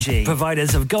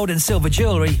Providers of gold and silver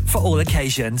jewellery for all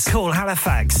occasions. Call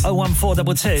Halifax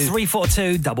 01422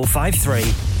 342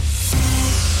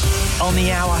 553. On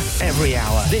the hour, every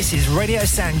hour. This is Radio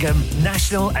Sangam,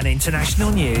 national and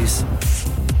international news.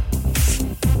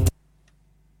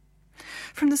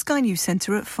 From the Sky News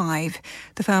Centre at 5.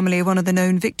 The family of one of the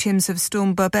known victims of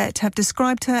Storm Babette have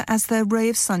described her as their ray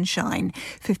of sunshine.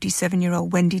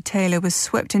 57-year-old Wendy Taylor was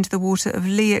swept into the water of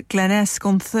Lee at Glenesk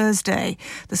on Thursday.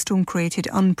 The storm created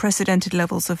unprecedented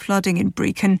levels of flooding in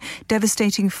Brecon,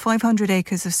 devastating 500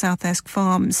 acres of South Esk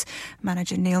farms.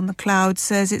 Manager Neil MacLeod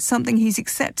says it's something he's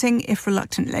accepting, if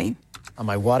reluctantly. Am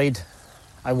I worried?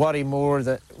 I worry more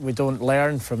that we don't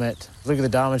learn from it. Look at the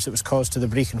damage that was caused to the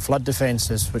Brecon flood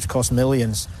defences, which cost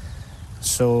millions.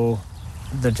 So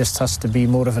there just has to be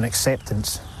more of an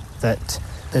acceptance that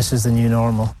this is the new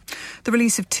normal. The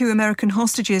release of 2 American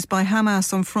hostages by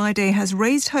Hamas on Friday has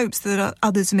raised hopes that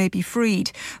others may be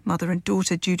freed. Mother and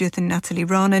daughter Judith and Natalie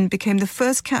Ranan became the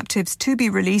first captives to be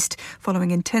released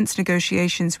following intense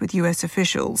negotiations with US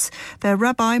officials. Their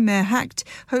rabbi, Meir Hacht,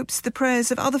 hopes the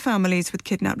prayers of other families with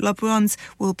kidnapped loved ones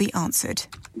will be answered.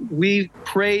 We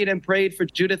prayed and prayed for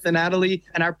Judith and Natalie,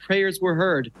 and our prayers were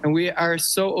heard. And we are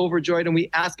so overjoyed, and we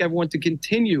ask everyone to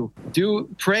continue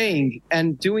praying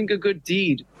and doing a good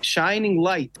deed, shining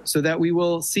light, so that we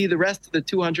will see the rest of the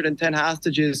 210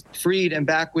 hostages freed and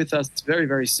back with us very,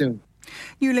 very soon.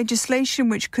 New legislation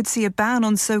which could see a ban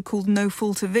on so-called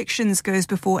no-fault evictions goes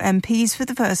before MPs for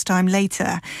the first time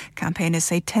later. Campaigners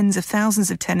say tens of thousands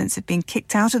of tenants have been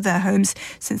kicked out of their homes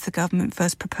since the government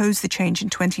first proposed the change in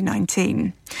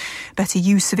 2019. Better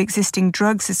use of existing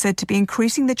drugs is said to be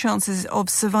increasing the chances of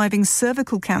surviving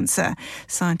cervical cancer.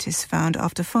 Scientists found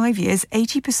after 5 years,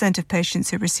 80% of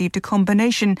patients who received a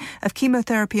combination of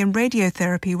chemotherapy and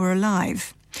radiotherapy were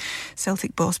alive.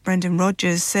 Celtic boss Brendan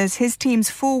Rodgers says his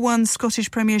team's 4-1 Scottish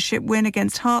Premiership win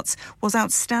against Hearts was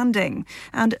outstanding,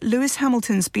 and Lewis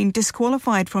Hamilton's been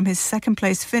disqualified from his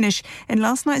second-place finish in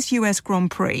last night's US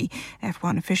Grand Prix.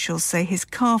 F1 officials say his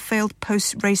car failed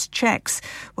post-race checks.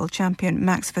 World champion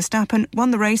Max Verstappen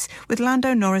won the race, with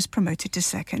Lando Norris promoted to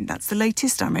second. That's the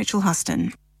latest. I'm Rachel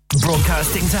Huston.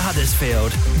 Broadcasting to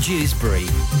Huddersfield, Dewsbury,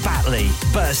 Batley,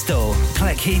 Birstall,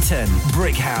 Cleckheaton,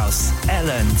 Brickhouse,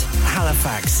 Elland,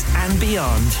 Halifax and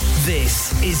beyond.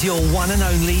 This is your one and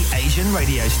only Asian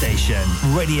radio station.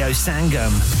 Radio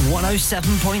Sangam,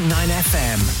 107.9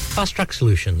 FM. Fast Track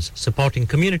Solutions, supporting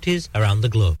communities around the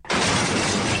globe.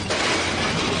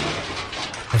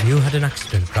 Have you had an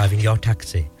accident driving your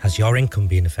taxi? Has your income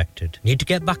been affected? Need to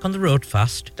get back on the road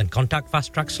fast? Then contact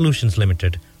Fast Track Solutions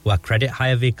Limited, who are credit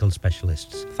hire vehicle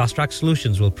specialists. Fast Track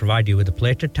Solutions will provide you with a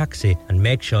plated taxi and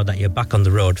make sure that you're back on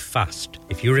the road fast.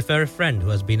 If you refer a friend who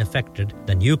has been affected,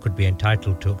 then you could be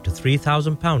entitled to up to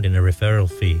 £3,000 in a referral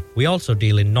fee. We also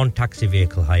deal in non-taxi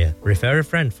vehicle hire. Refer a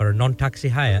friend for a non-taxi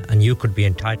hire and you could be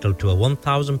entitled to a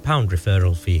 £1,000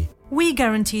 referral fee. We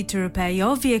guarantee to repair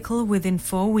your vehicle within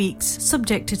 4 weeks,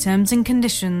 subject to terms and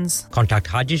conditions. Contact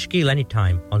Haji Shkil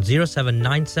anytime on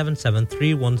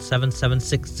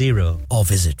 07977317760 or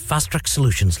visit Fast Track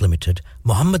Solutions Limited,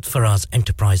 Mohammed Faraz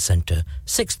Enterprise Centre,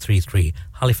 633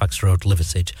 Halifax Road,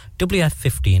 Liversedge,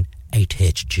 WF15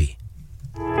 8HG.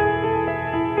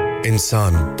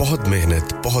 इंसान बहुत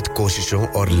मेहनत, बहुत कोशिशों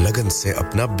और लगन से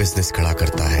अपना business खड़ा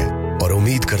करता है और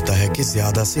उम्मीद करता है कि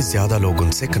ज्यादा से ज्यादा लोग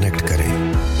उनसे कनेक्ट करें।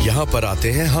 यहाँ पर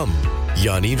आते हैं हम,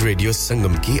 यानी रेडियो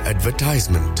संगम की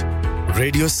एडवर्टाइजमेंट।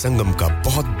 रेडियो संगम का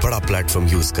बहुत बड़ा प्लेटफॉर्म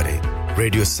यूज करें।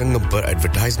 रेडियो संगम पर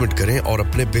एडवर्टाइजमेंट करें और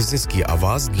अपने बिजनेस की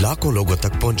आवाज लाखों लोगों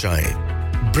तक पहुंचाएं।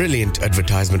 Brilliant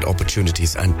advertisement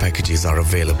opportunities and packages are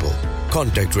available.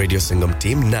 Contact Radio Sangam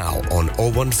team now on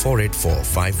 01484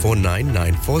 549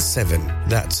 947.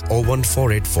 That's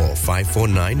 01484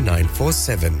 549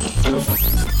 947.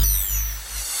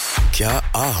 क्या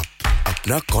आप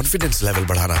अपना कॉन्फिडेंस लेवल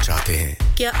बढ़ाना चाहते हैं?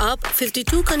 क्या आप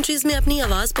 52 कंट्रीज में अपनी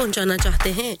आवाज पहुंचाना चाहते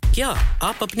हैं? क्या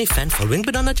आप अपनी फैन फॉलोइंग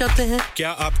बनाना चाहते हैं?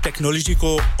 क्या आप टेक्नोलॉजी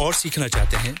को और सीखना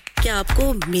चाहते हैं? क्या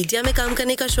आपको मीडिया में काम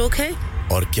करने का शौक है?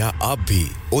 और क्या आप भी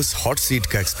उस हॉट सीट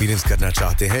का एक्सपीरियंस करना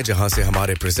चाहते हैं जहां से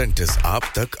हमारे प्रेजेंटर्स आप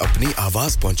तक अपनी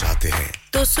आवाज पहुंचाते हैं?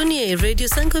 तो सुनिए, Radio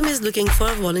Sangam is looking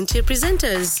for volunteer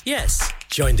presenters. Yes,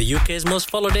 join the UK's most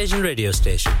followed Asian radio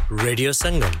station, Radio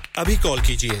Sangam. Abhi call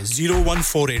kijiye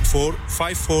 01484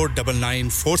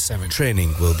 549947.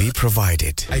 Training will be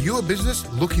provided. Are you a business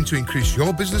looking to increase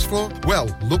your business flow? Well,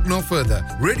 look no further.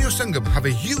 Radio Sangam have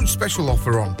a huge special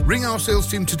offer on. Ring our sales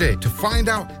team today to find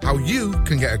out how you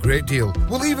can get a great deal.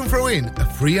 We'll even throw in a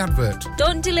free advert.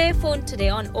 Don't delay, phone today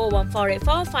on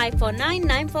 01484 549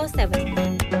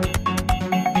 947.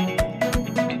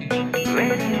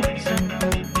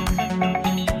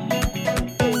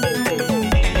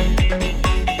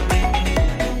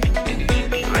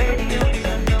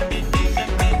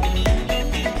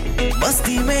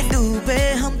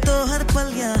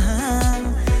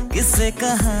 वे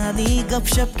कहानी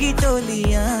गपशप की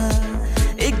टोलियां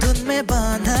एक धुन में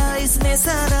बांधा इसने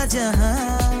सारा जहां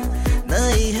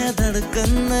नई है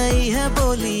धड़कन नई है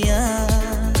बोलियां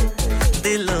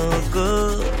दिलों को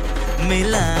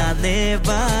मिलाने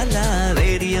वाला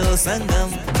रेडियो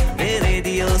संगम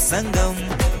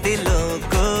दिलों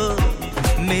को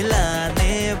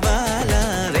मिलाने वाला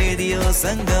रेडियो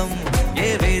संगम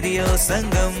ये रेडियो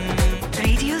संगम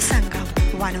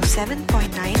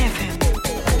 107.9 FM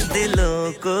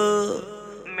दिलों को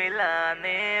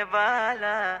मिलाने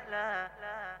वाला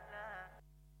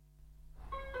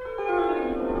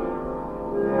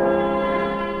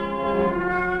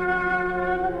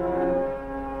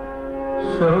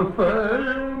सफर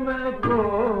में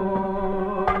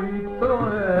कोई तो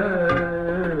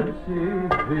ऐसी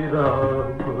फिरा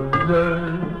गुजर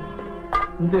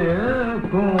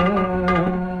देखूं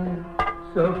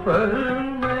सफर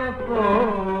में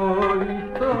कोई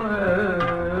तो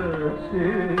ऐसी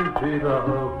फिरा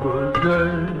गुजर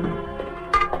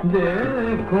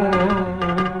देखूं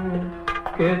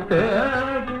कि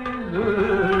तेरी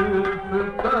जुल्फ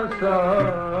का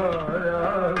साया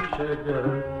शजर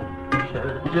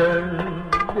शजर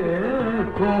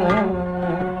देखूं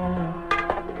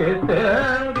कि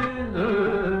तेरी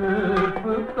जुल्फ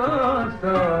का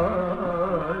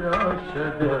साया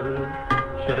शजर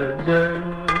शजर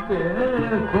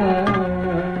देखूं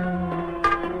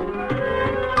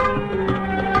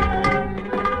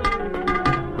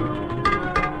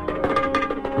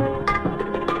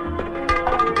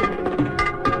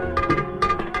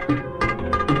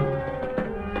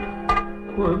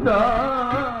खुदा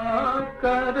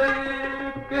करे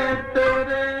के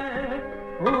तेरे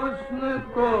हुस्न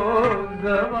को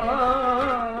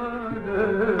ज़वाल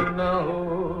न हो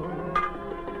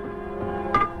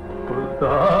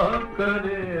खुदा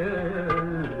करे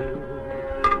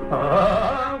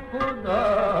खुदा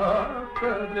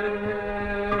करे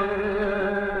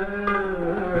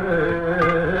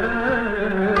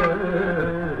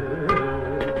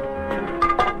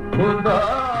खुदा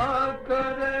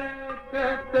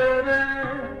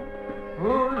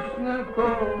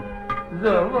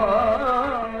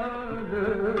ज़वाल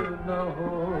न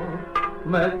हो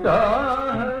मैं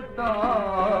चाहता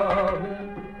हूँ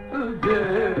तुझे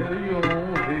यूं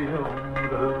ही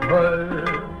उम्र भर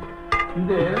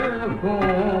देखूं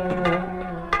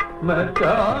मैं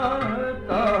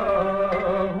चाहता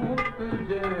हूँ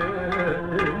तुझे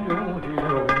यूं ही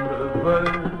उम्र भर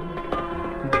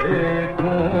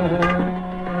देखूं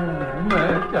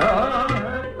मैं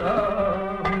चाहता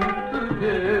हूँ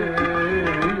तुझे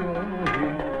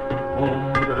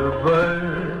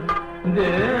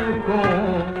देखूं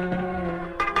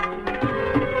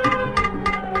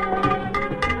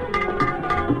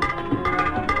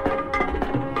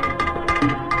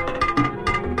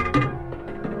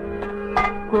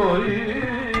कोई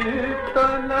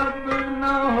तलब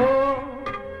न हो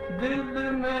दिल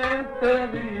में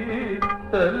तेरी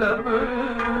तलब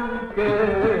के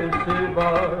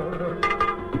सिवा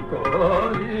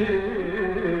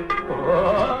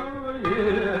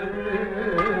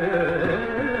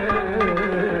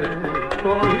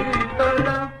कोई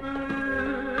तलब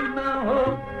न हो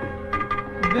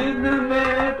दिल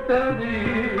में तेरी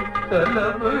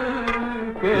तलब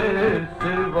के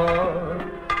सिवा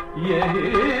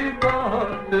यही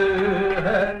बात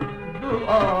है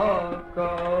दुआ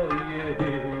का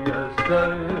यही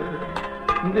असर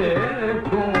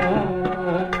देखूं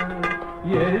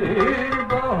यही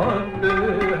बात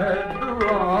है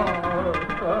दुआ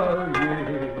का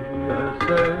यही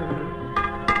असर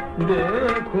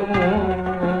देखूं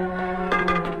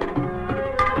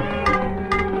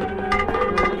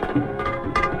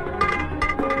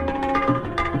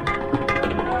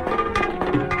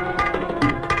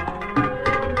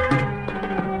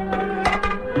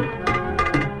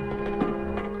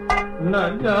न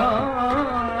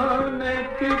जाने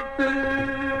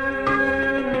कितनी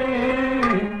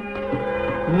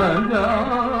न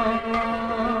जाने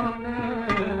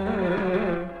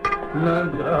न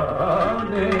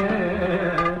जाने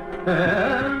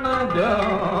न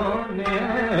जाने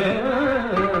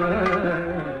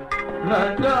न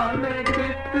जाने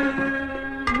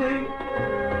कितनी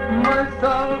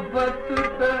मसाफत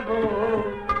पे हो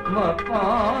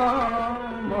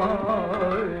मकाम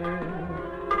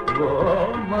वो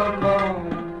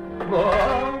मकाम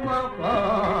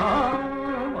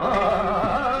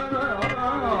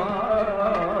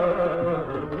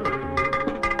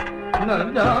न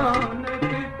जाने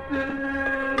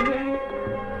कितनी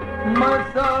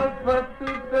मसाफत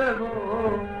पे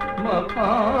वो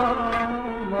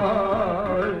मकाम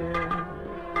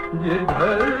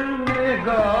जिधर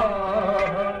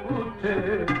निगाह उठे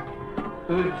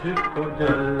तुझको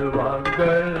जलवा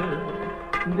कर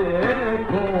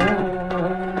देखूं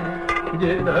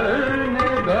जिधर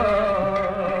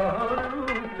निगाह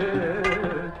उठे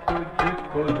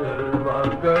तुझको जलवा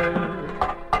कर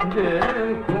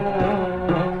देखूं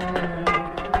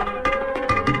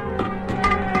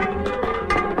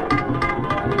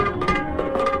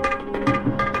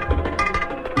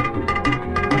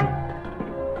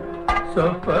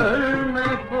सफर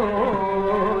में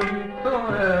कोई तो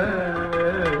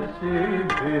ऐसी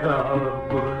भी राह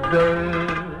गुजर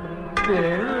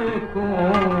देखूं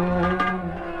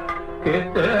कि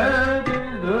तेरी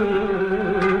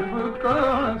जुल्फ का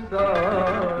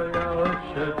साया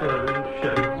शजर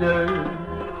शजर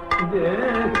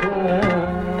देखूं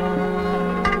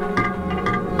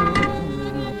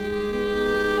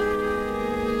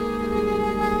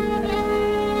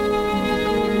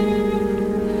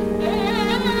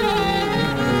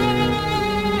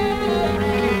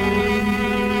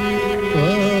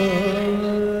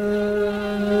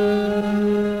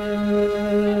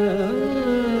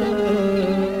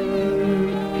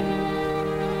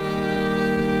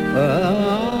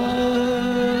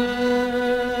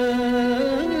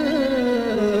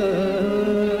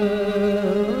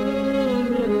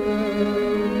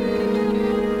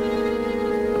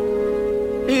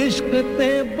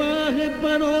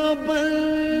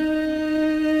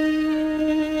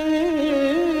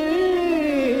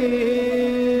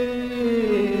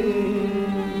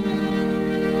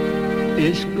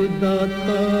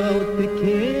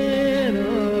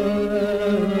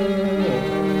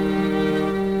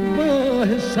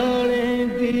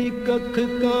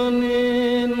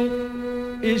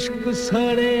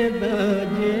सड़े दा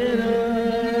जेरा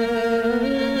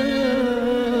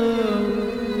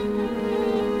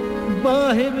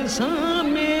बाहिर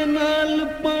सामे नाल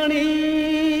पानी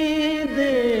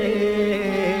दे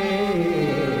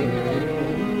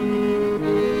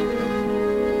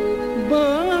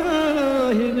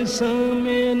बाहिर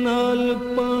सामे नाल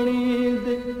पानी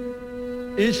दे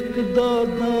इश्क दा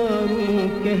दारू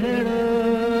कहड़ा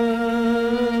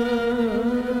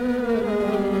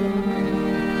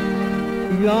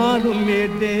यार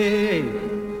मेरे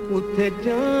उथे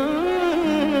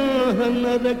जान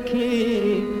न रखी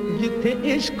जिथे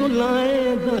इश्क लाए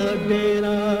दा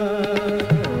डेरा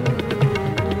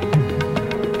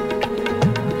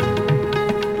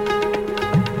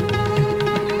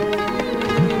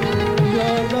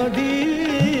यार दी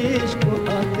इश्क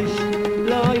आतिश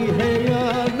लाई है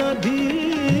यार दी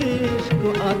इश्क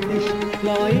आतिश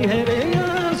लाई है रे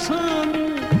यार सान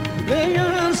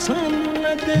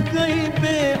लग गई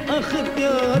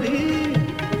बेअख्तियारी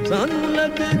सन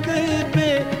लग गई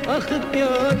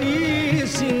बेअख्तियारी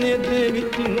सीने दे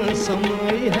विच न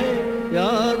समाई है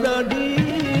याद आड़ी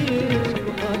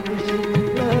आतिश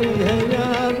लाई है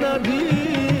याद आड़ी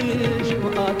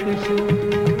आतिश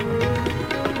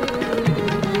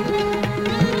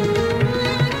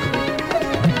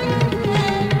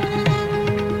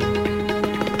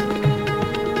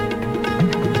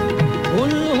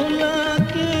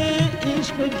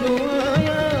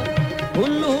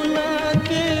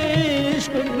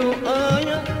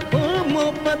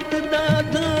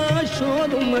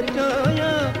मचाया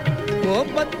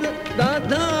मोहब्बत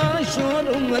दादा शोर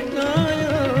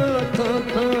मचाया था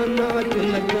नाच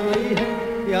लगाई है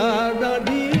याद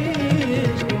आड़ी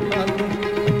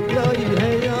लाई है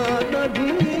याद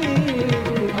आड़ी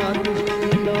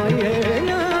लाई है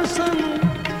या सन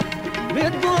वे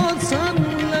दो सन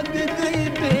लग गई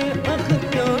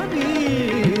बेअख्तियारी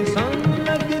सन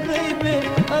लग गई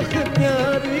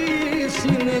बेअख्तियारी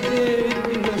सीने दे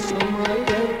न समाई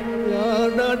है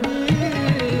याद आड़ी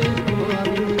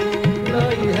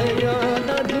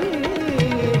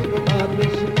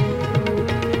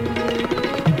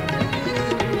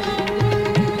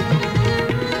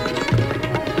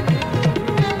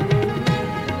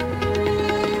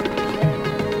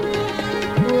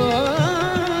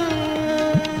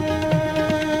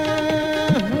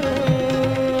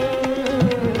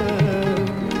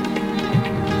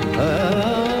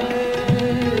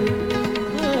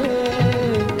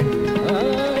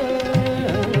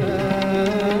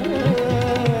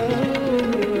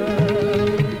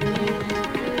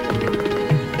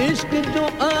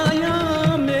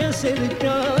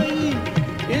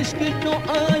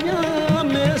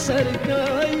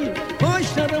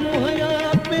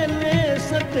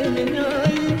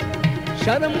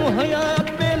शर्म हया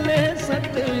पहले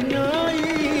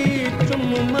सतनाई तुम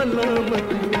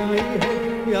मलामत आई है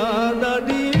याद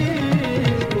आड़ी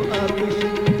आतिश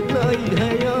लाई है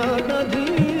याद आड़ी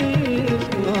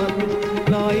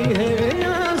लाई है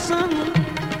या सन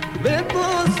बेबो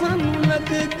सन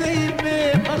लग गई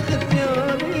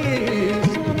बेअख्तियारी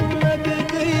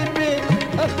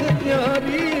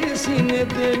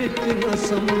दे विच न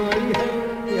समाई है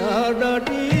यार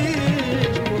डाडी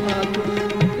सुहाग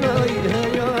लाई है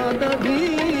यार डाडी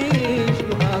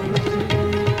सुहाग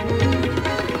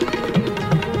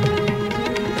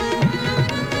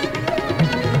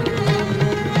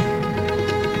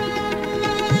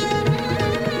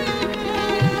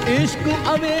इश्क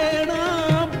अवेड़ा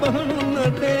बहन न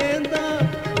देंदा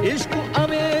इश्क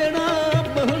अवेड़ा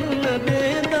बहन न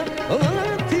देंदा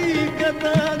थी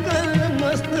कदा गल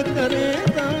मस्त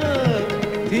करेंदा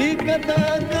थी कदा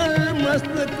गल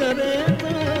मस्त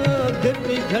करेंदा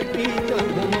घटी घटी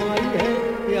घुमाई है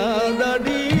यार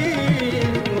डाडी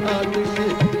आतिश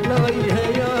लाई है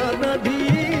यार डाडी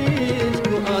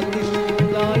आतिश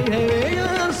लाई है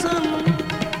यार सन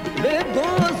देखो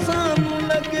सन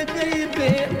लग गई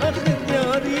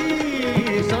अख्तियारी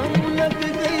सामू लग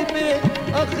गई बे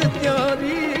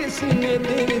अख्तियारी सीने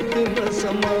दिल में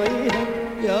समाई है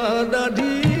यार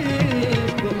डाडी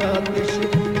आतिश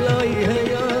लाई है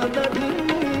यार डाडी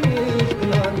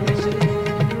आतिश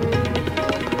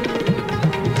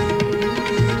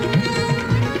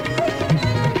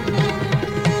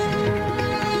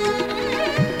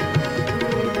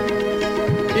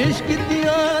इश्क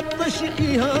दिया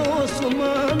तशकिया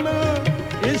ओस्माना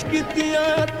इश्क दिया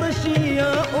तशिया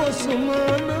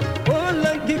ओस्माना ओ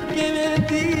लंघ के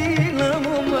दी नाम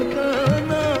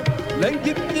मकाना लंघ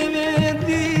के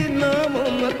दी नाम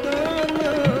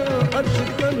मकाना अर्श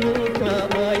कनो का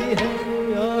आई है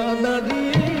यार डाडी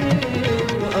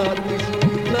आतिश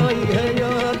लाई है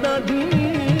यार डाडी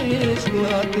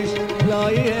आतिश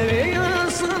लाई है यार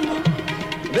सन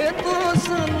वे तो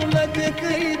सन लग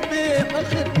गई बे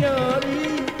अख्तियारी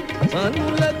सानू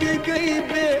लग गई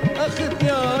बे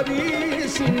अख्तियारी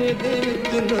सीने दे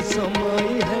न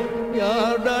समाई है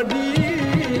यार डाडी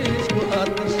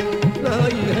आतिश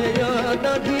लाई है यार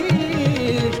डाडी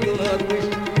आतिश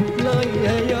लाई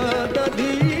है यार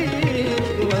डाडी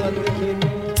आतिश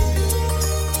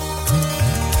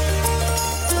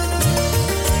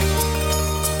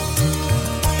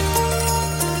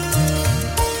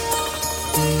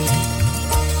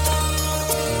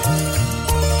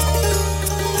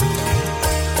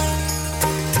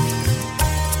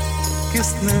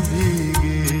किसने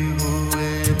भीगे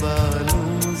हुए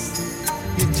बालों से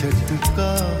ये झटका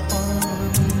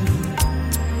पानी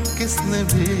किसने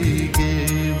भीगे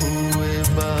हुए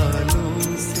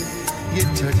बालों से ये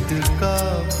झटका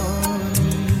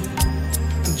पानी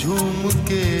झूम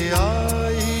के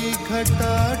आई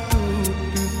घटा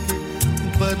टूट के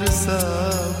बरसा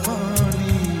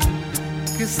पानी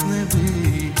किसने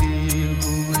भीगे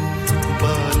हुए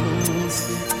बालों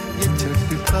से ये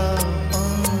झटका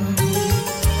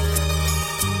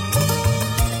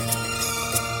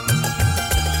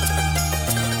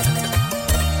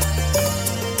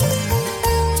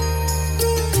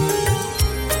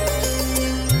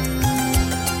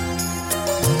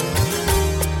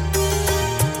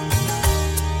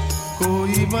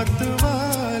मत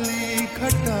वाली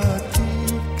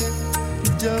खटाती के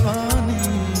जवानी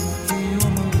की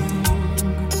उमंग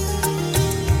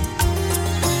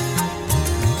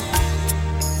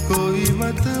कोई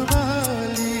मत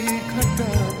वाली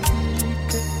खटाती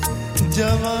के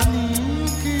जवानी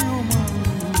की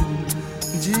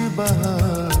उमंग जी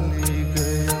बहाली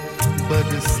गया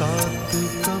बरसात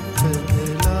का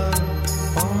पहला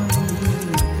पानी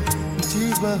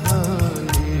जी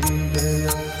बहाली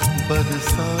गया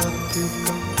बरसात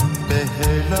का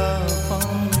पहला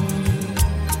पानी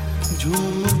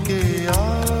झूम के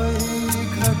आई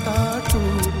घटा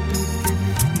टूट के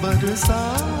बरसा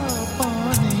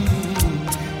पानी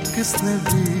किसने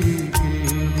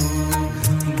भीगे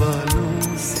हुए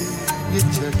बालों से ये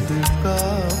झटका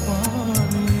पानी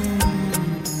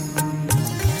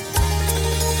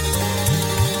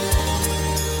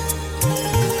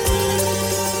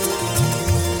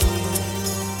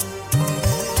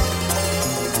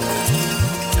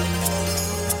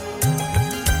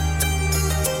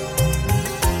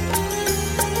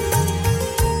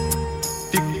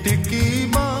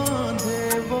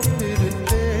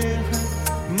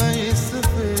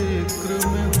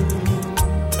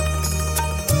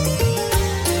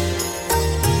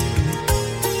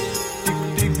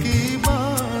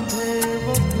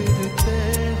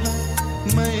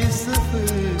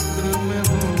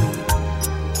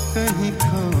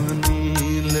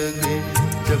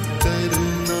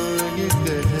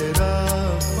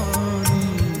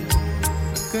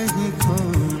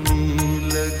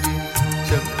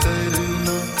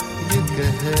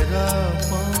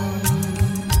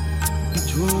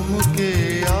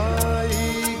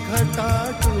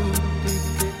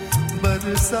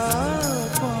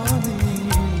पानी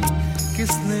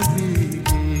किसने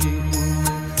भीगे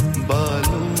हुए बाल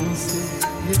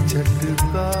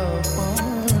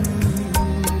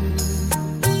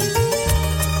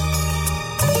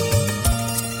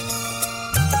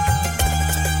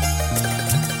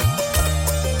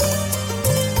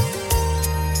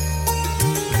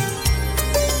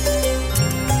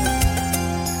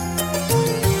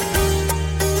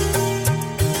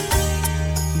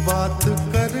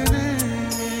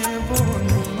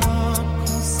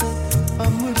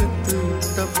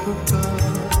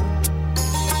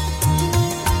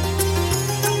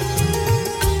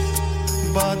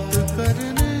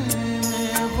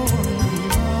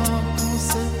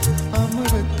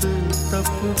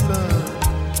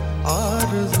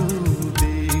आरज़ू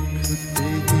देखते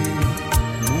ही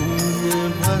मुंह में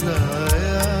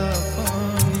भराया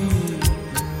पानी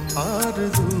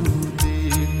आरज़ू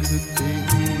देखते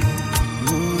ही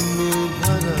मुंह में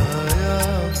भराया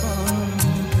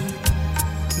पानी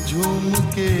झूम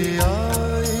के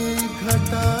आई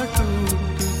घटा टूट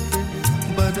के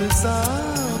बरसा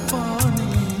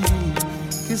पानी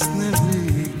किसने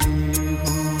भीगे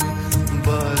हुए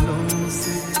बालों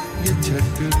से ये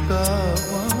झटका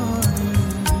पानी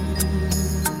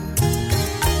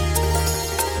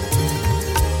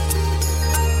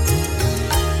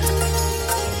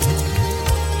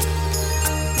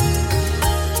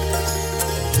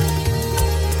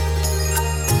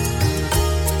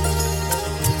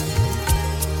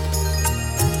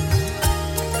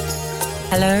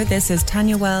Hello, this is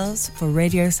Tanya Wells for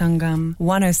Radio Sangam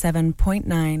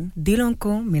 107.9 Dilon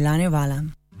ko milane wala.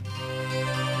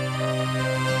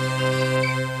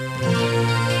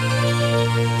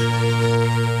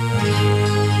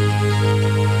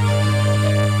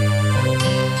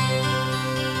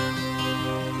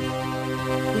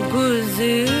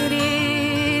 गुज़रे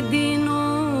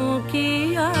दिनों की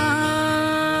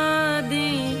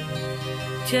यादें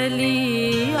चली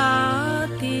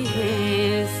आती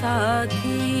हैं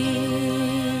साथी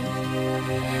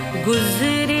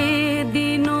गुज़रे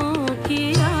दिनों की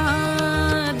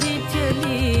यादें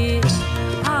चली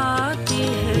आती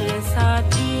हैं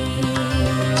साथी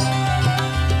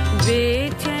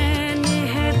बेचैन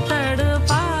है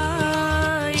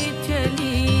तड़पाई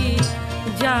चली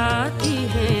जाती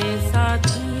है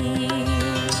साथी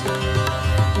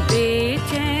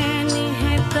बेचैन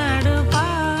है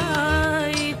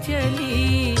तड़पाई चली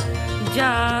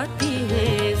जाती है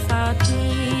साथी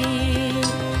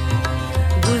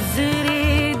गुज़रे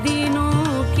दिनों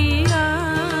की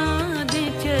यादें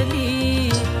चली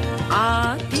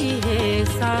आती है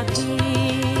साथी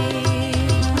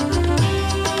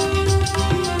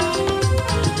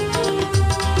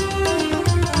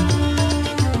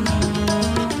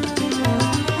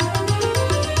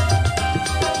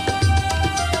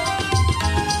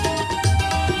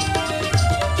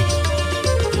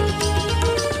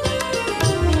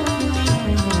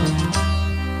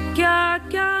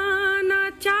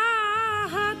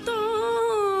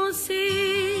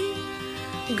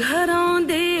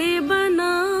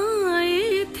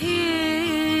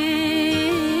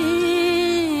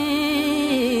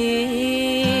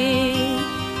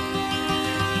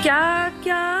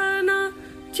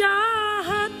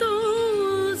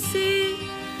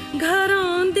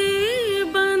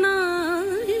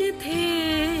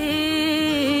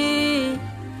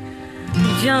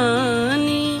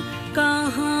जानी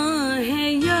कहाँ है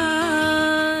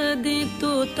यादें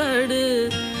तो तड़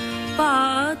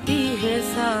पाती है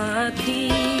साथी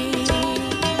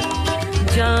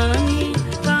जानी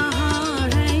कहाँ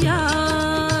है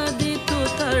यादें तो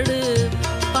तड़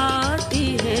पाती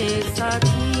है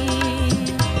साथी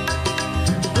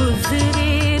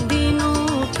गुज़रे दिनों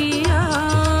की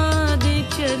यादें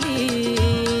चली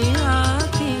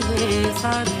आती है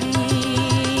साथी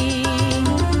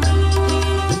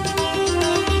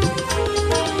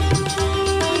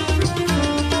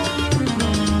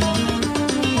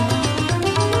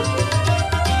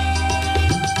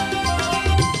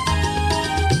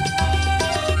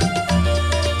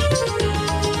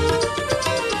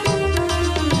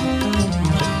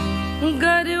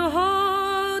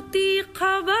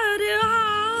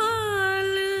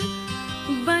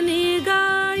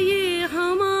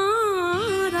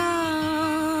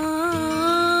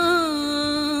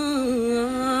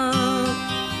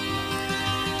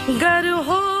गर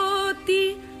होती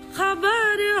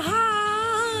खबर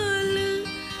हाल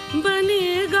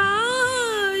बनेगा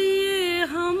ये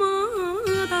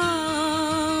हमारा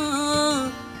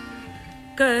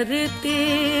करते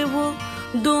वो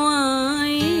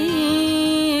दुआएं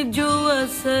जो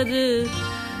असर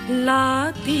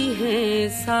लाती हैं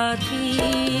साथी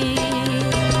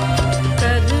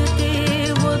करते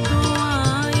वो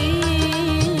दुआएं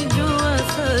जो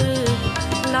असर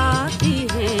लाती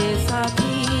हैं साथी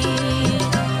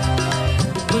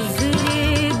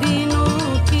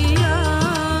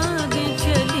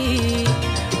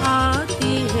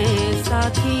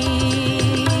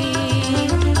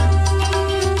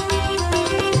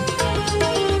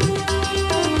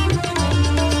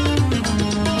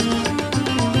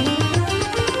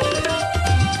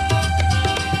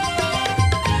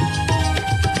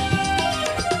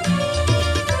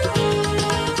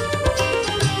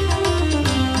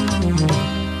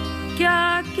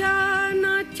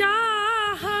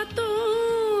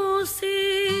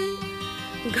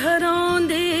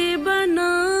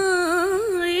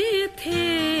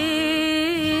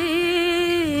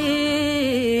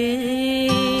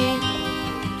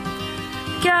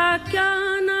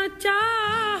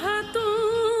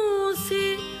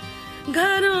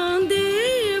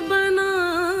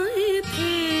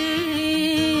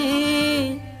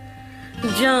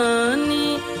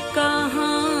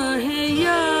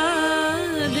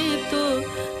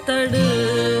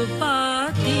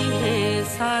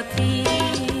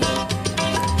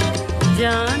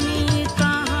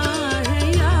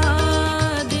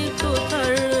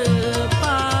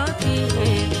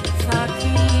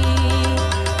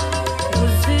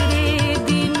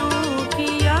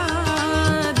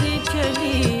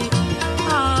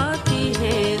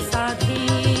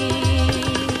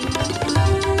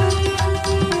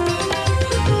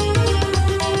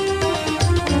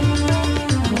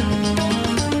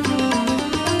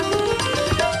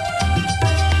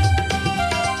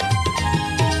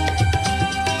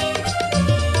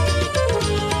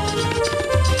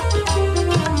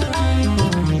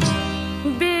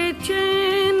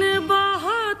बेचैन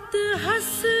बहुत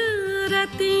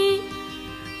हसरती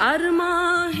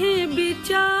अरमां है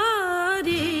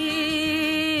बिचारी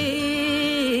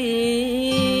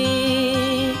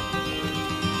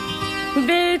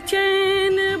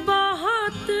बेचैन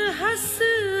बहुत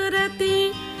हसरती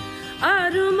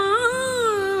अरमां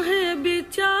है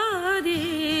बिचारी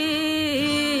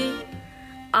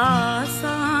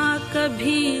आसा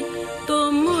कभी तो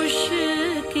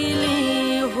मुश्किलें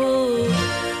हो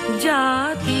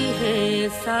जाती है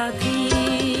साथी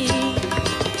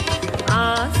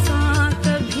आसा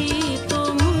कभी तो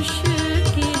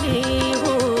मुश्किलें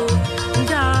हो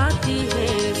जाती है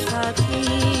साथी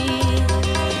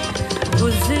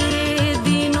गुजरे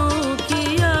दिनों की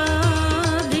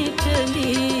यादें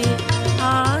चली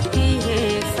आती है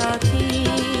साथी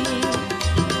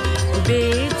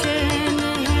बेचैन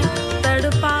है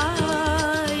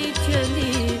तड़पाई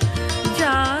चली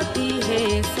जाती है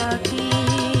साथी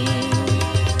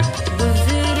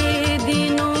गुजरे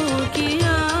दिनों की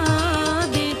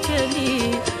यादें चली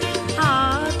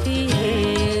आती है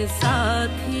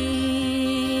साथी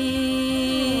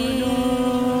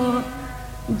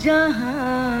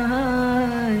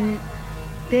जहां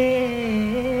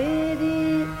तेरी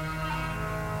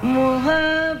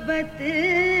मोहब्बत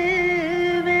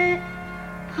में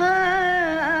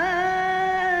हार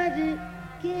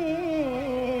के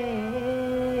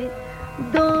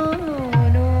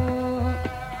दोनों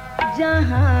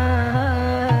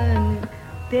जहां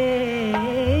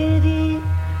तेरी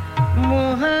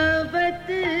मोहब्बत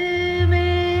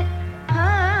में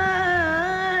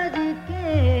हार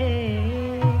के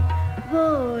वो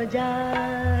जा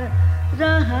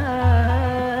रहा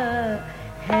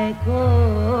है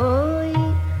कोई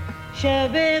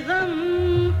शबे गम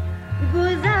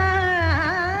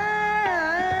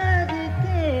गुजार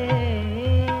के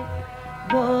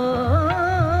वो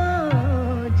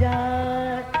जा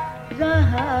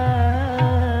रहा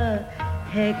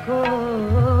है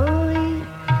कोई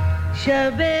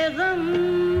शबे गम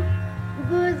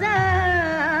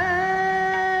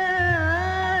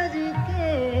गुजार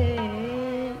के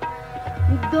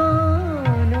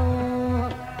दोनों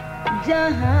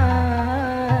जहां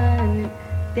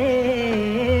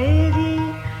तेरी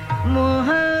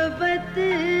मोहब्बत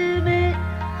में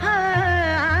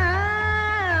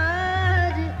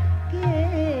हार के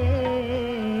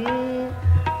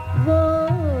वो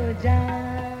जा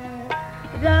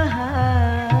रहा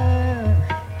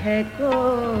है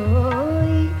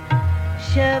कोई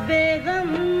शबे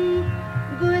गम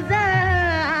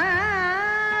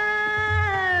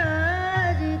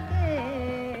गुजार के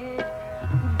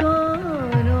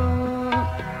दोनों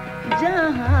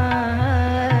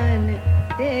जहान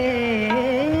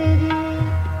तेरी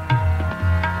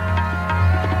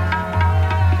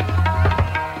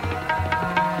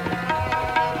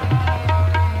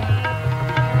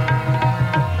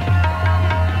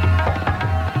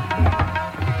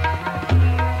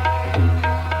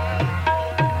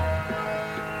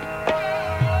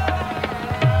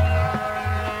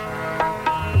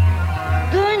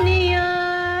दुनिया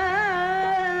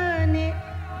ने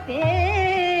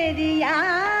तेरी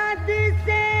याद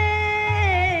से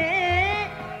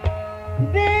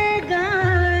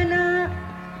बेगाना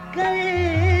कर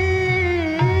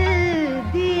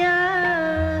दिया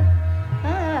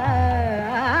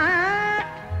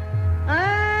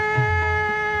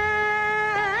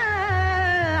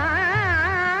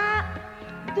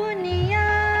दुनिया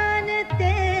ने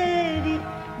तेरी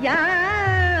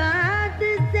याद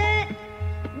से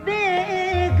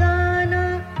बेगाना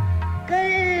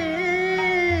कर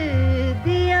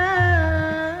दिया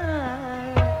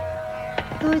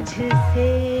तुझसे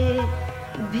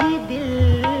भी दिल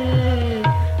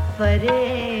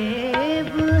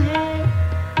फरेब है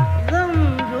गम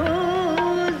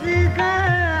रोज़गार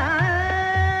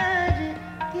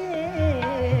के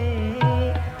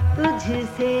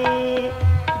तुझसे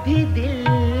भी दिल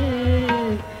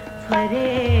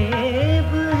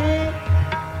फरेब है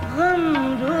गम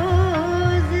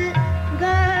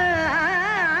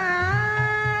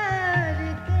रोज़गार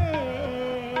के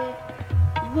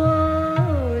वो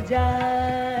जा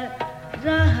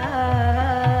रहा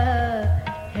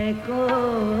है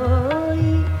कोई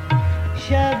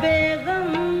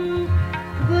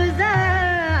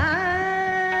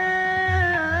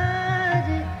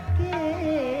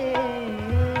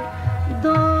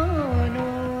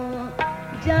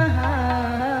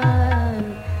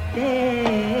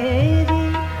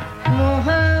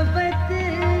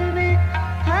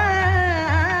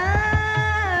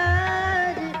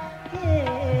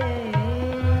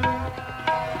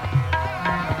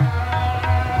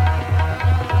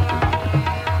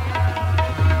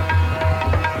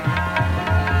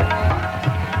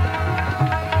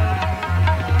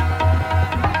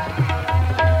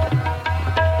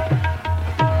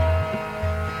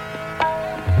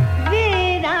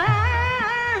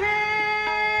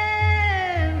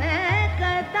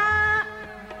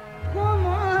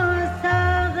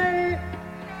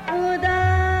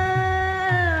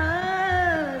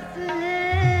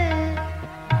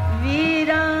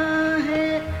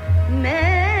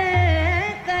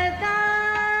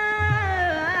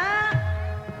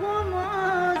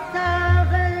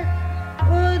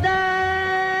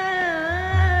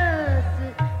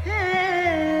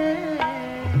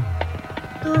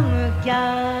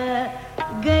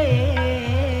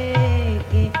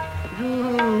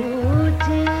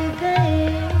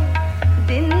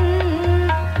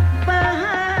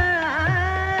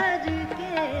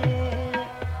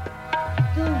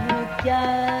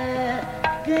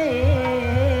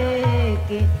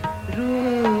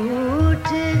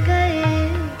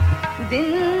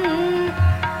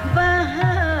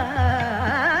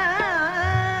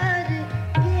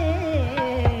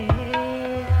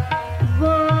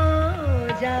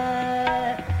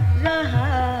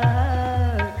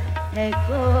है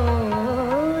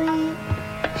कोई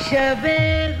शबे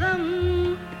गम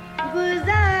गुजार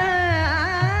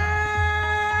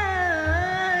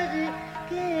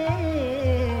के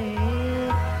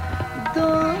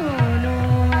दोनों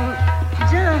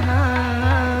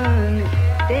जहान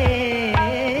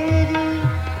तेरी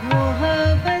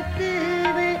मोहब्बत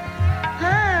में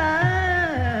हार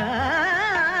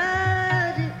के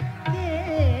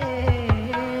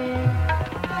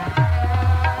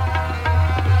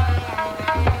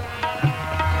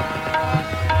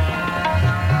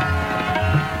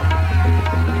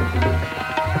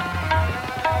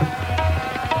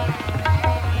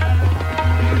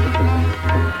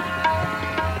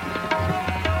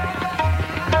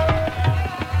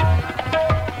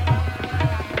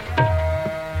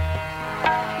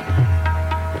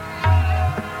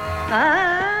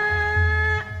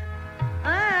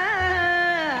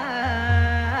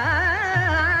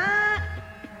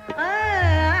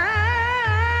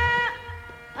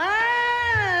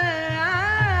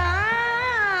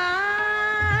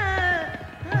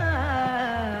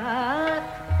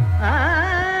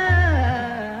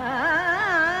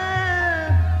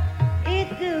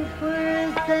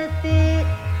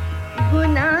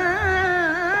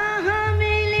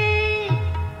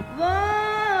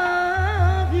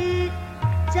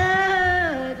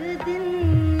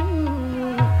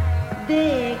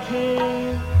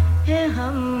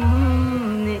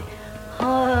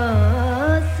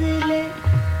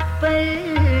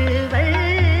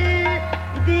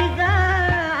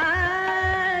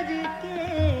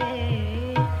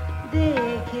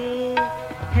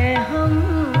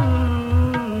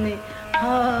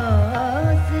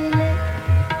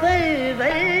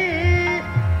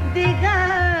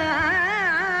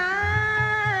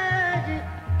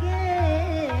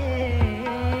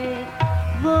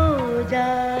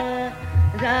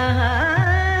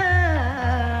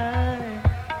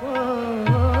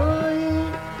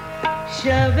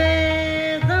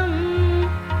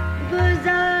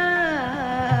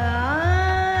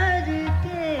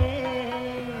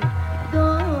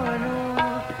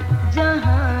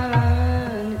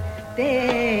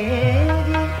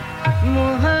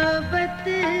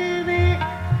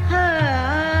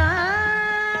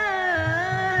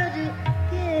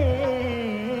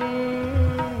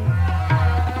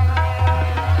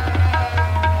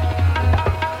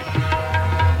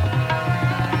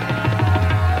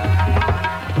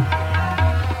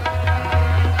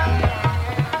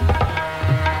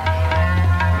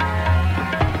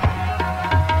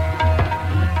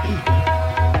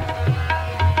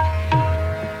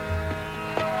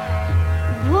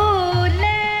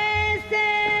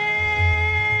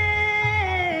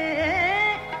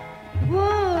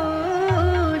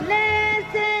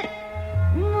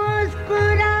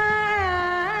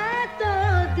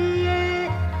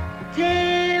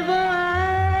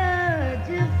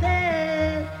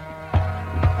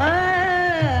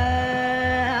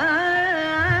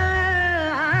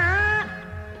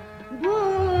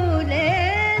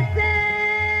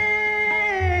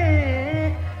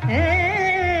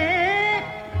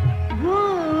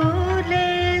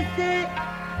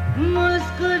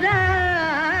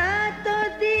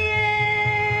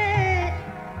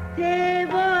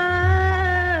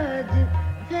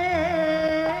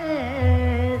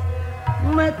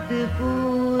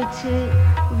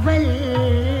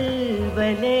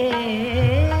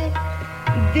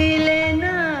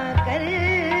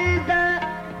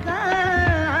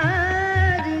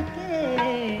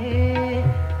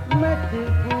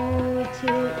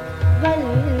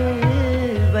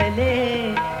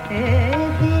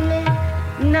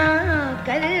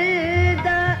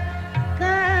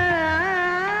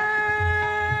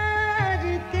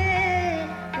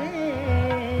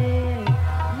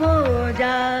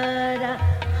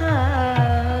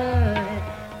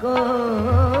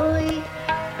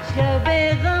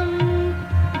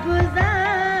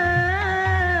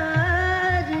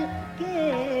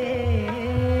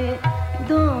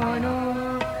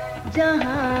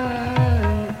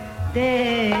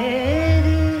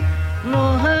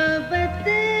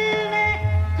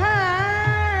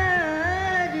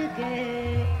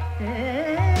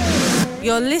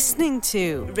You're listening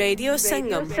to Radio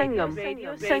Sangam.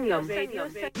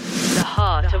 The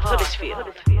heart of Huddersfield.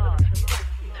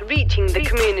 Reaching the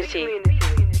community.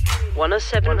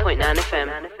 107.9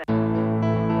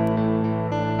 FM.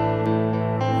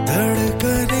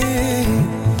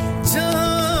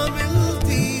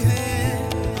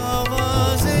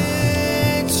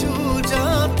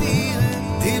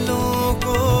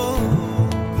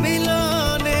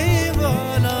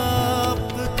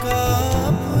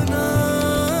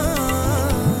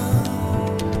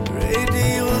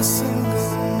 Radio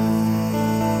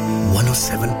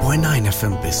 107.9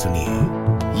 FM पे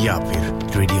सुनिए या फिर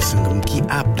रेडियो संगम की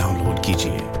ऐप डाउनलोड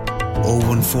कीजिए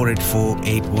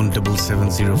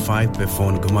 01484817705 पे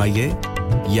फोन घुमाइए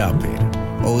या फिर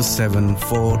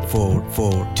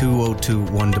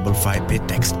 07444202155 पे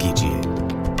टेक्स्ट कीजिए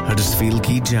हडर्सफील्ड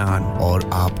की जान और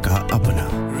आपका अपना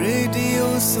रेडियो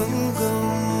संगम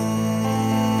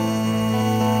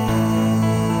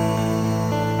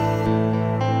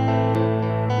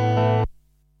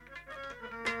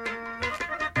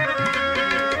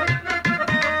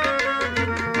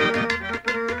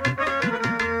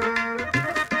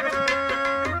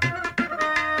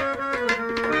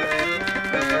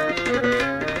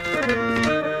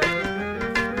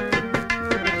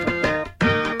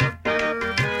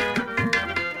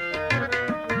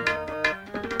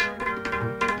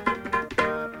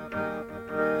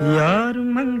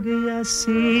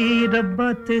सी रब्बा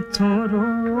ते छोरो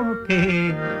के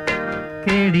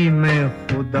केड़ी मैं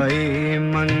खुदाई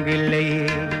मंग ले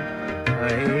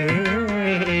आए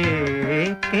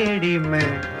केड़ी मैं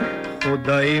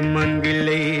खुदाई मंग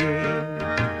ले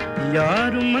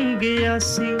यार मंगया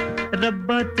सी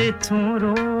रब्बा ते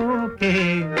छोरो के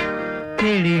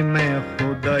केड़ी मैं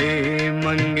खुदाई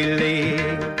मंग ले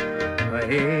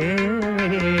आए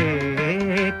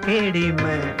केड़ी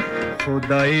मैं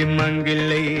खुदाई मंग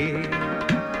ले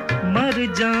मर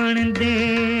जान दे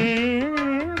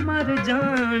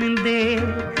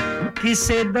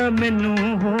किसे दा मैनू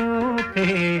हो के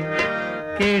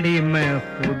केड़ी मैं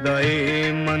खुदाई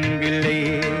मंग ले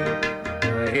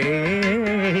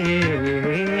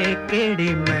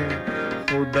केड़ी मैं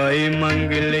खुदाई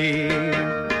मंग ले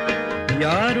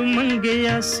यार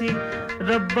मंगया सी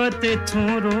रब्बा ते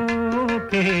छोरो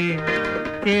के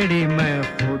केड़ी मैं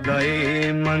खुदाई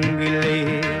मंग ले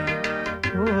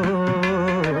ओ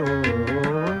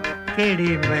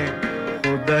केड़ी मैं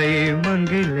खुदाई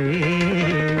मंग ले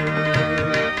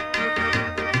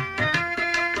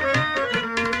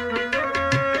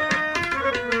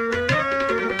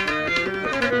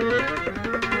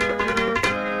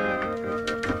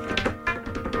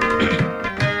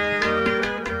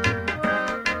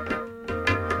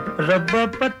रब्बा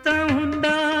पता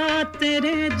हुंदा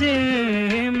तेरे जे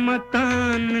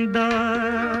मकान दा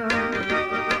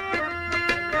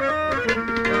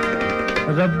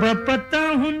रब्बा पता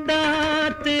हुंदा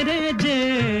तेरे जे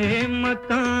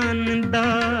मकान दा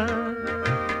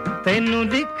तैनू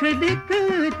लिख लिख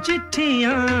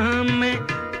चिट्ठियां मैं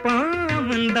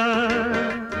पावंदा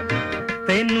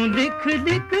तैनू लिख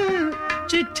लिख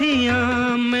चिट्ठियां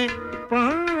मैं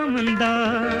पावंदा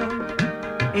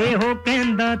एहो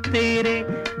कहंदा तेरे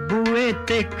बूए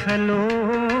ते खलो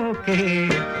के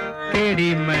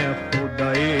केड़ी मैं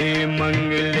खुदाई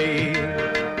मंग ले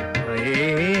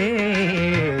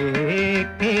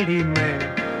केड़ी मैं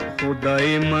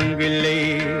खुदाई मंग ले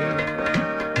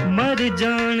मर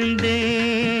जान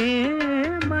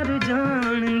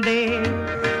दे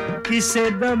किसे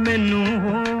दा मैनू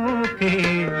हो के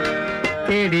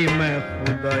केड़ी मैं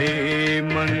खुदाई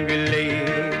मंग ले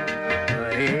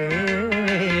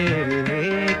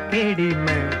केड़ी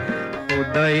मैं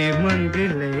खुदाई मंग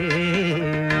ले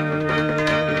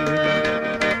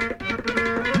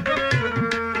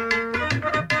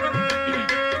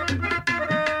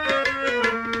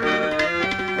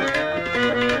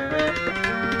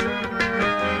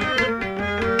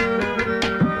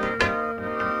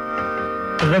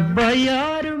रब्बा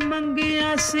यार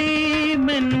मंगिया सी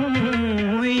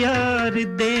मैनू यार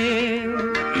दे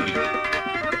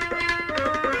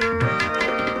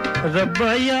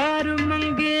रब्बा यार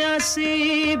मंगिया सी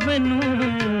मैनू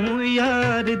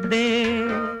यार दे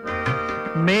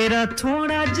मेरा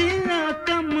थोड़ा जिहा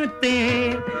कम ते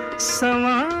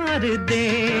सवार दे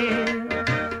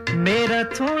मेरा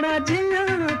थोड़ा जिहा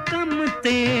कम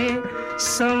ते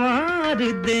सवार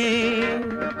दे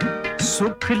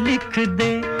सुख लिख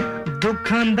दे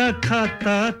दुखां दा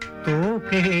खाता तो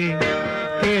के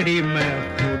केड़ी मैं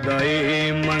खुदाई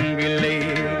मंग ले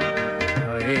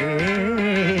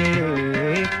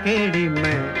केड़ी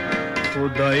मैं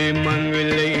खुदाई मंग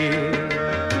ले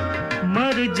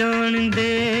मर जान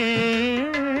दे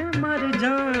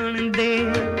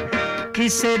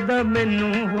किसे दा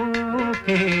मैनू हो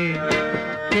के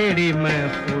केड़ी मैं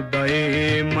खुदाई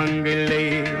मंग ले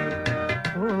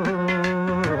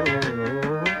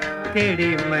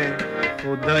केड़ी मैं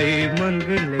खुदाई मंग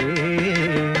ले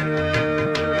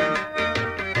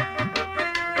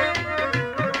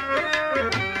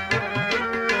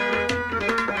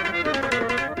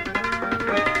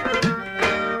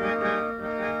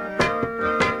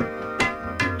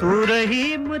तू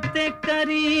रहीम ते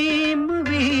करीम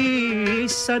भी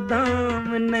सदाम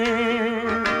ने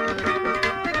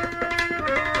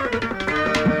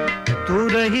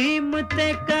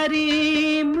ते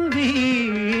करीम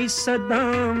भी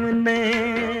सदाम ने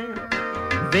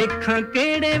वेखां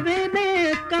केड़े वेने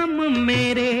कम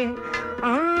मेरे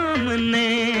आम ने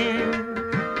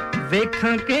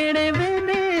वेखां केड़े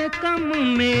वेने कम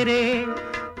मेरे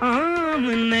आम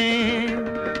ने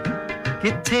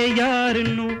किथे यार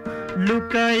नू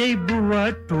लुकाई बुआ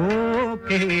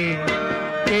टोके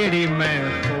केड़ी मैं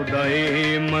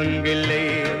खुदाए मंग ले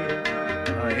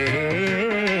आए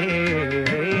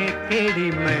केड़ी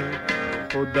मैं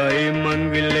खुदाए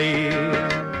मंग ले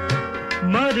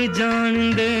मर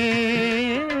जान दे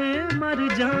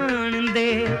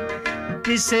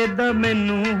किसे दा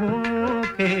मैनू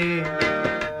होके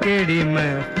केड़ी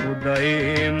मैं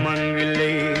खुदाए मंग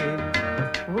ले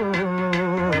ओ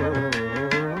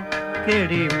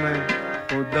केड़ी मैं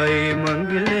खुदाए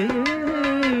मंग ले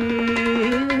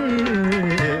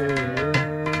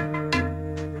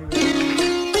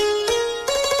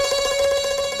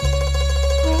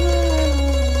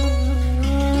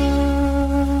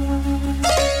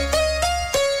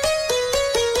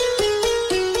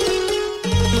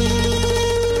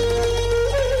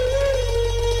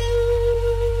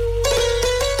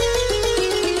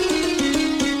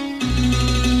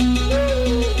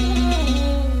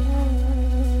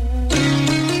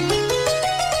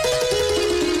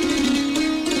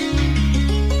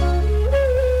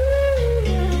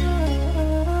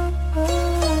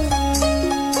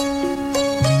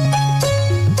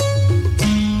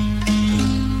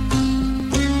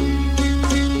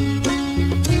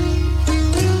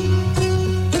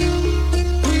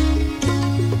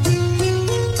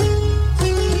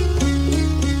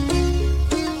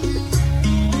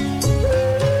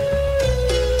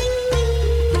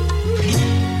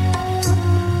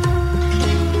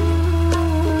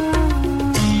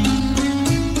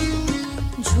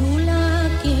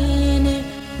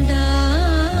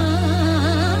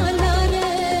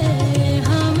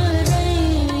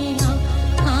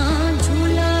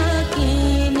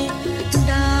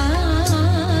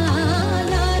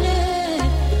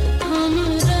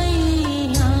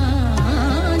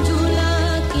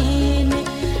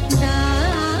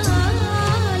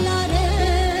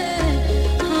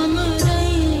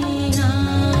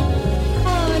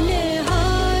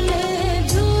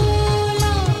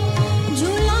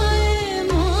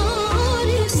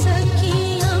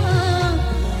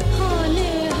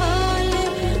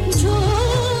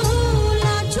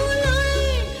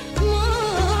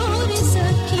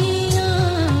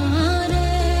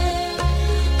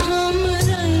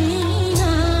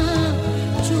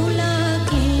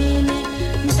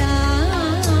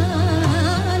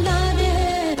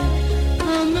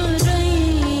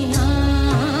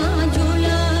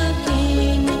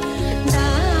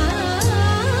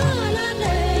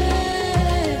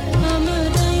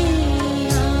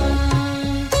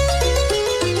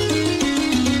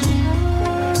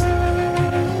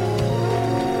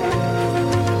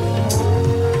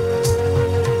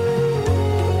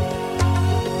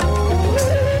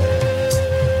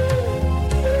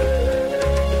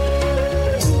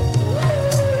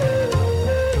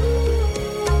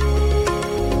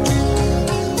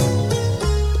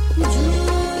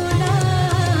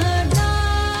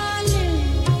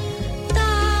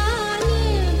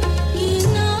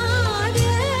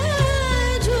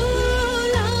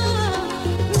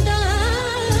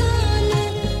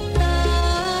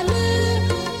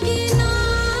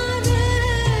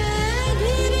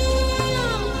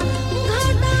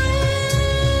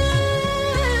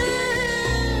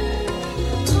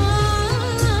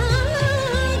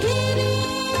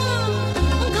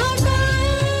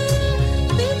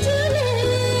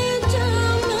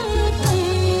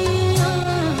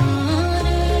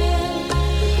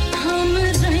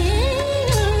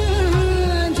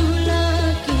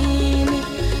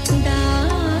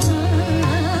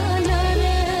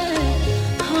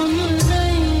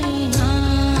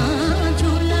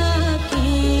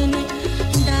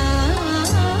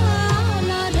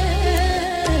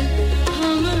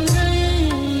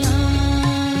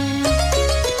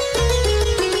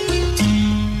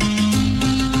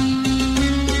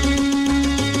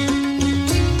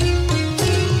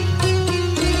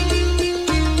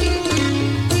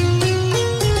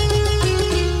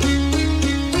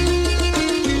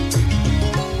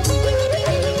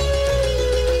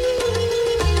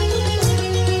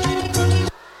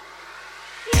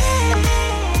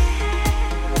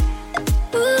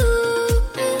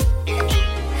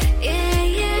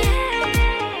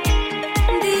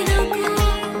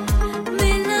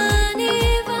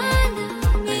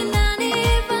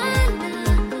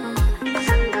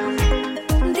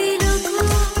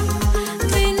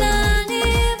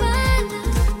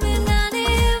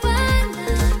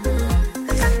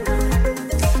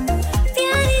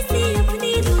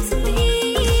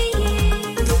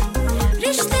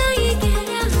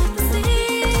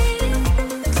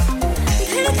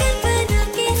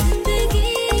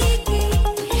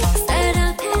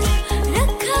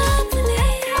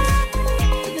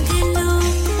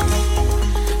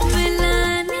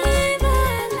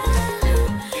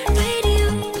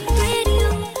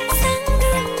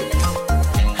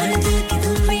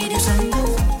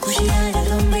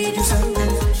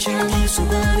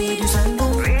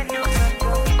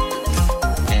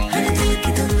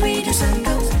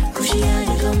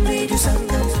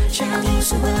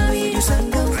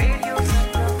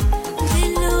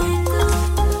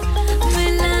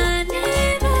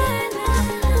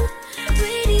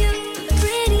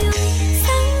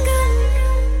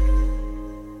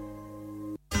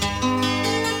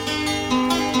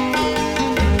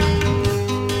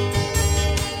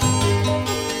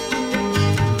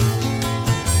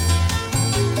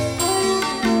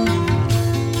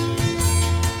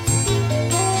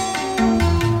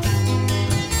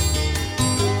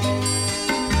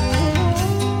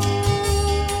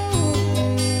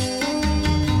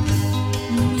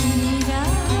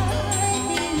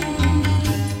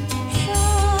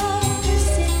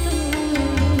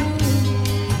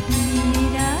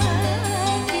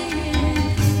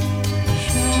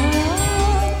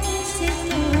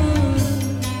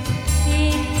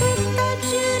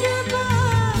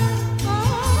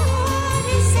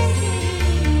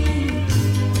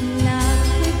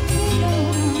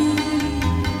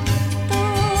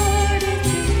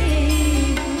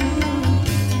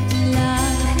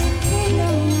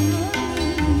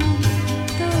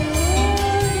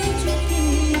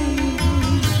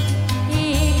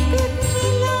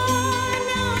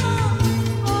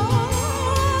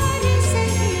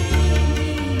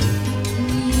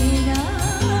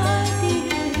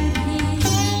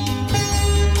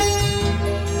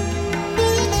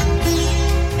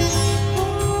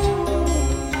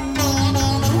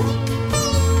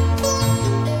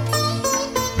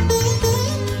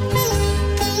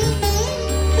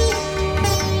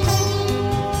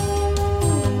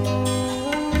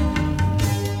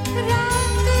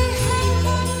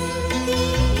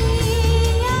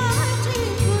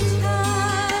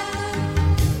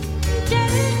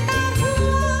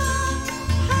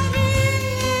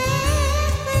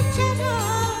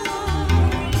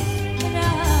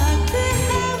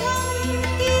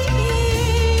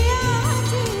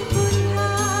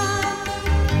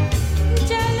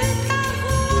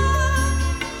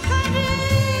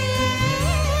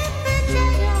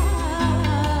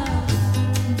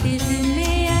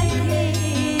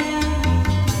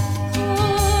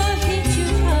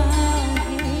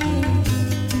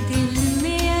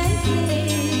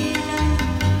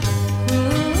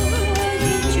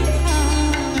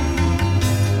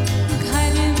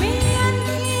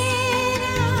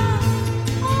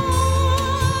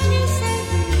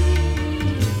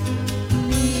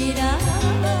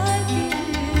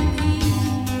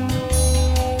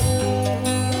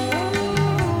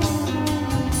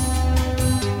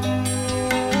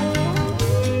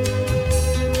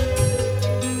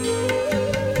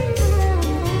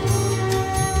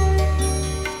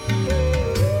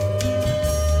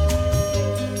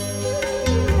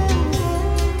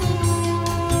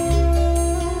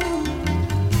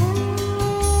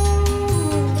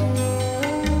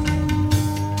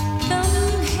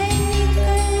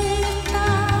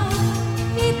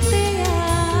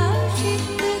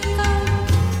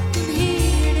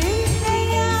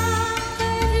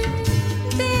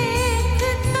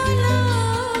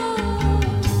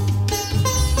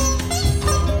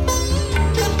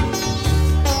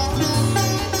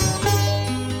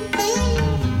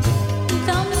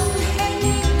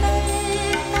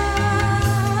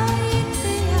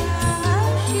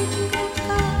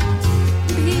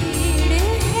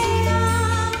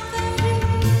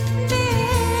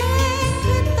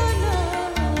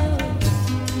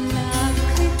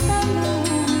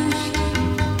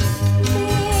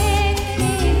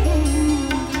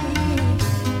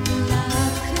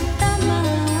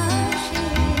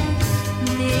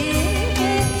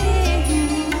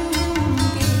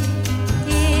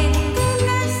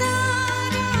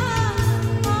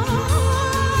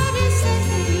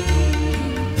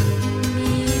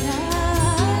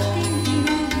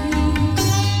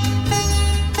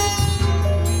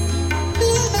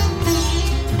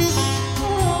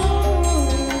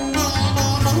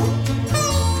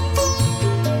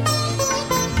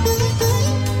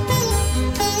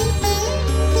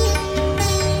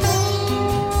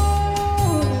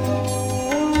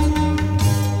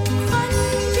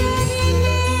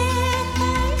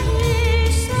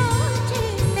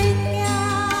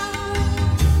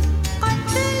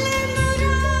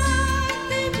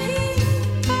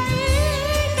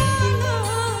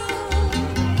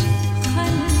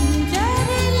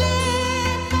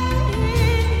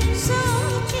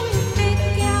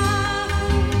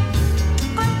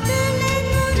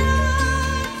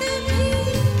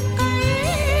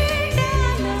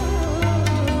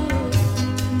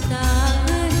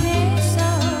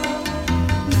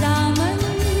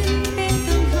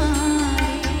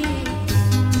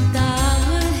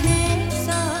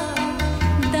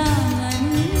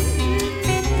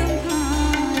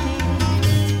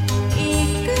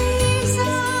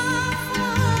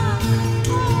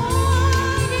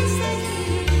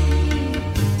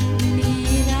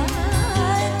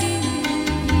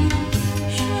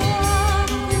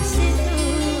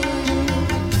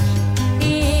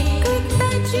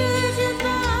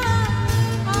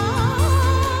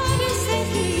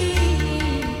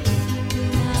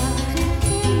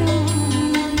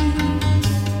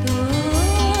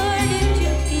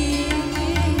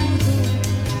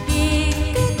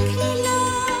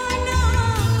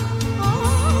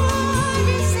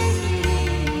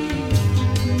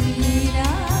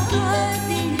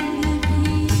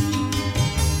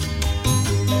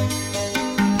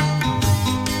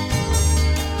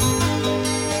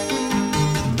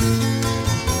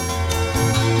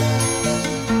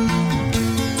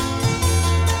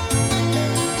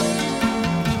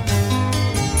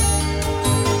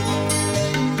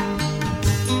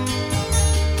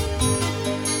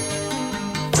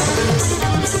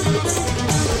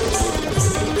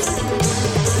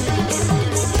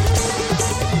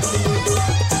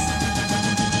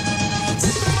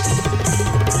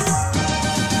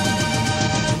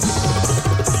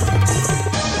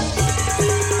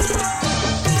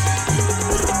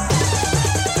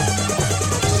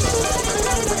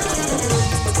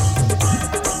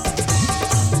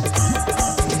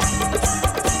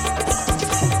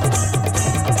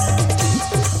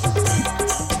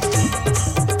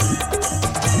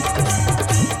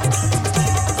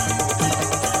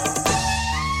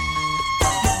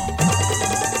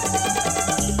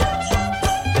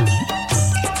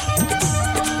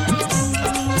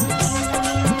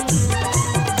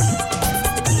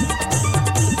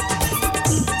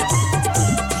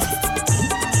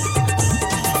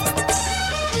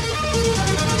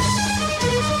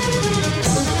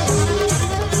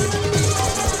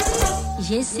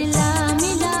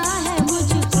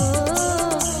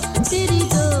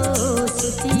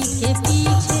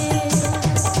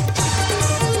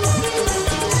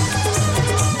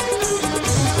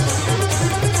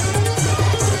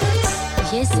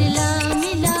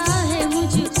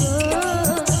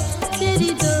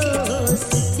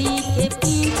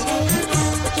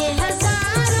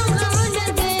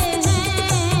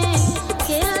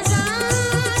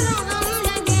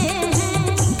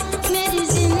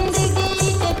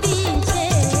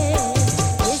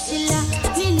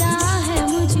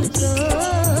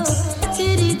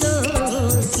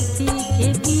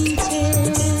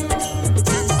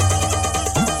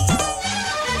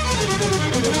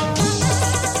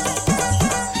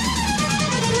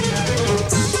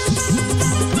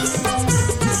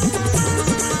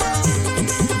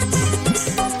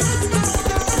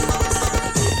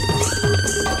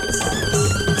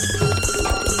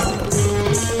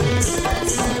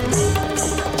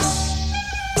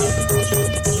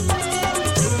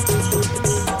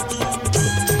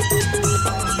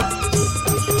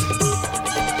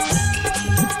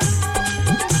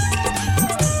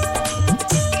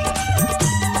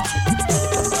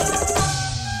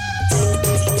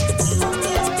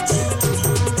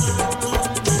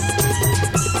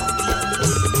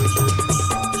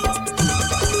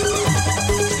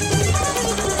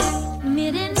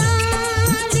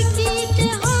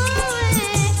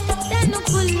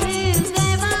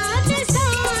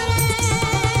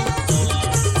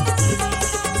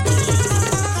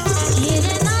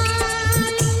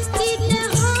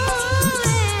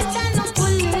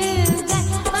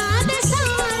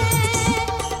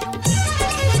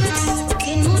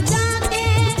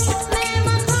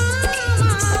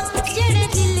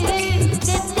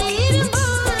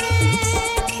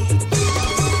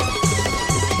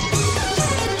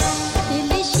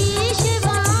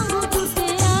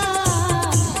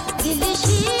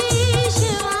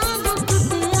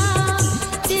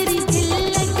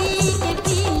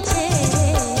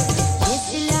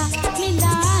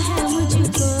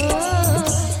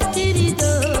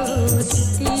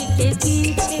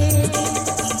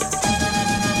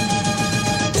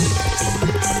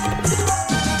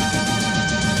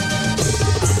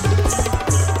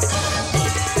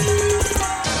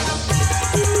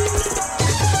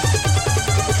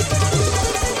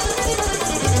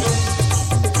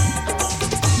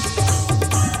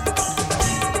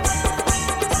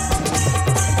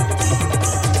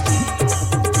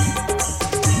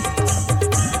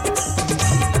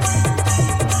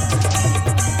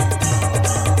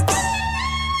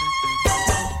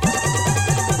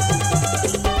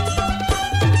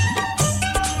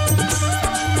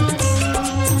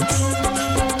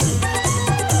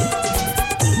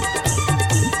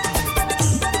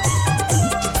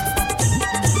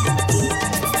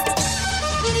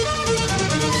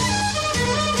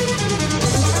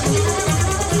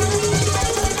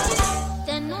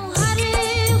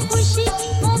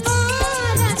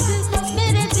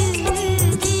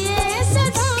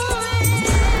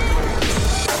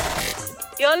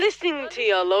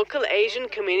your local Asian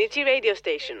community radio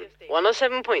station,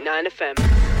 107.9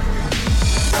 FM.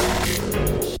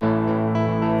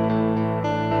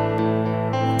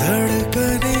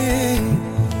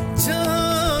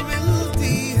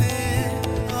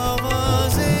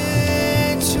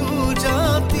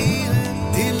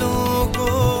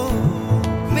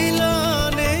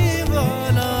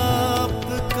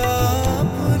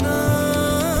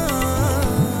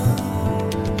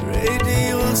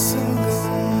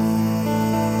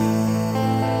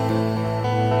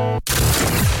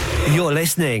 You're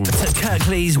listening to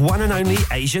Kirklees one and only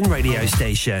Asian radio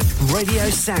station, Radio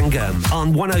Sangam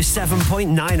on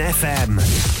 107.9 FM.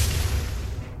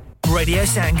 Radio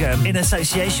Sangam in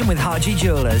association with Haji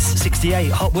Jewellers, 68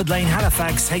 Hotwood Lane,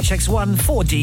 Halifax, HX1 4D.